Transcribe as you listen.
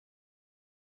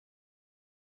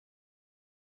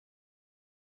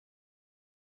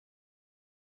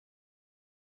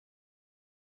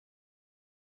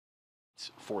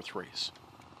fourth race.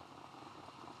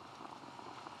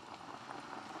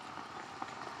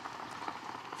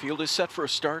 Field is set for a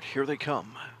start. Here they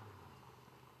come.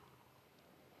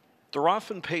 They're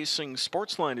often pacing.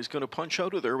 Sportsline is going to punch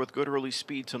out of there with good early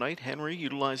speed tonight. Henry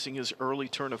utilizing his early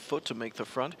turn of foot to make the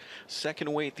front. Second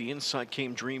away at the inside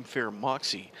came Dreamfair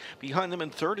Moxie. Behind them in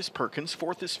third is Perkins.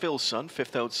 Fourth is Phil's Son.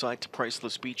 Fifth outside to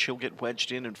Priceless Beach. He'll get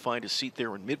wedged in and find a seat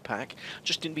there in mid-pack.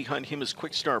 Just in behind him is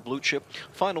Quick Star Blue Chip.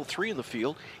 Final three in the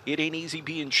field. It Ain't Easy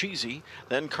Being Cheesy.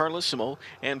 Then Carlissimo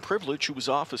and Privilege, who was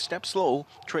off a step slow,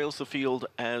 trails the field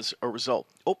as a result.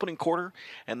 Opening quarter,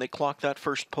 and they clock that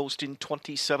first post in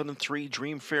 27-3.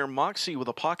 Dreamfair Moxie with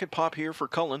a pocket pop here for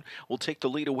Cullen will take the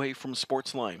lead away from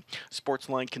Sportsline.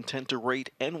 Sportsline content to rate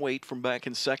and wait from back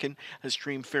in second as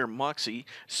Dreamfair Moxie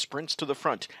sprints to the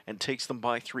front and takes them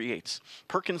by 3/8.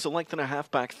 Perkins a length and a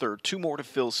half back third. Two more to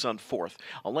Phil's Son fourth.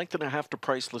 A length and a half to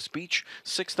Priceless Beach.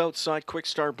 Sixth outside Quick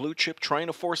Star Blue Chip trying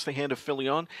to force the hand of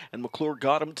Philion, and McClure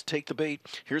got him to take the bait.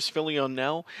 Here's Philion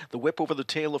now. The whip over the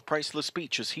tail of Priceless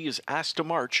Beach as he is asked to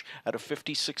march at a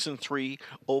 56-3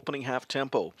 opening half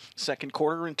tempo. Second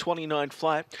quarter in 29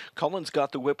 flat. Cullen's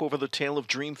got the whip over the tail of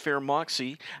Dreamfair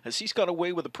Moxie as he's got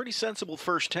away with a pretty sensible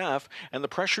first half, and the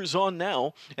pressure's on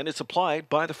now, and it's applied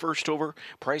by the first over,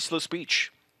 Priceless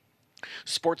Beach.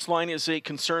 Sportsline is a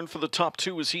concern for the top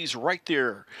two as he's right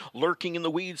there, lurking in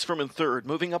the weeds from in third.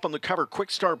 Moving up on the cover,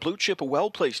 Quick Star Blue Chip, a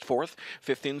well-placed fourth.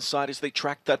 Fifth inside as they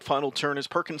track that final turn is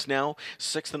Perkins now.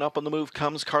 Sixth and up on the move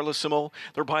comes Carlissimo.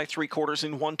 They're by three quarters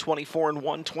in 124 and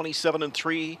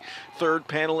 127-3. Third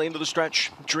panel into the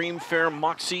stretch. Dreamfair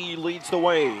Moxie leads the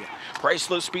way.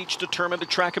 Priceless Beach determined to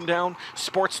track him down.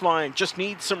 Sportsline just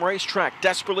needs some racetrack,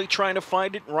 desperately trying to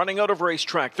find it, running out of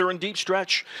racetrack. They're in deep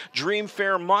stretch.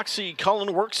 Dreamfair Moxie,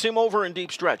 Cullen works him over in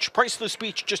deep stretch. Priceless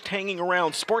Beach just hanging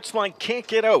around. Sportsline can't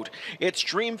get out. It's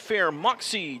Dreamfair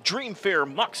Moxie. Dreamfair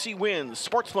Moxie wins.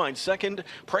 Sportsline second.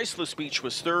 Priceless Beach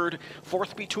was third.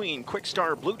 Fourth between Quick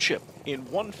Star Blue Chip in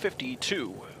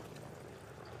 152.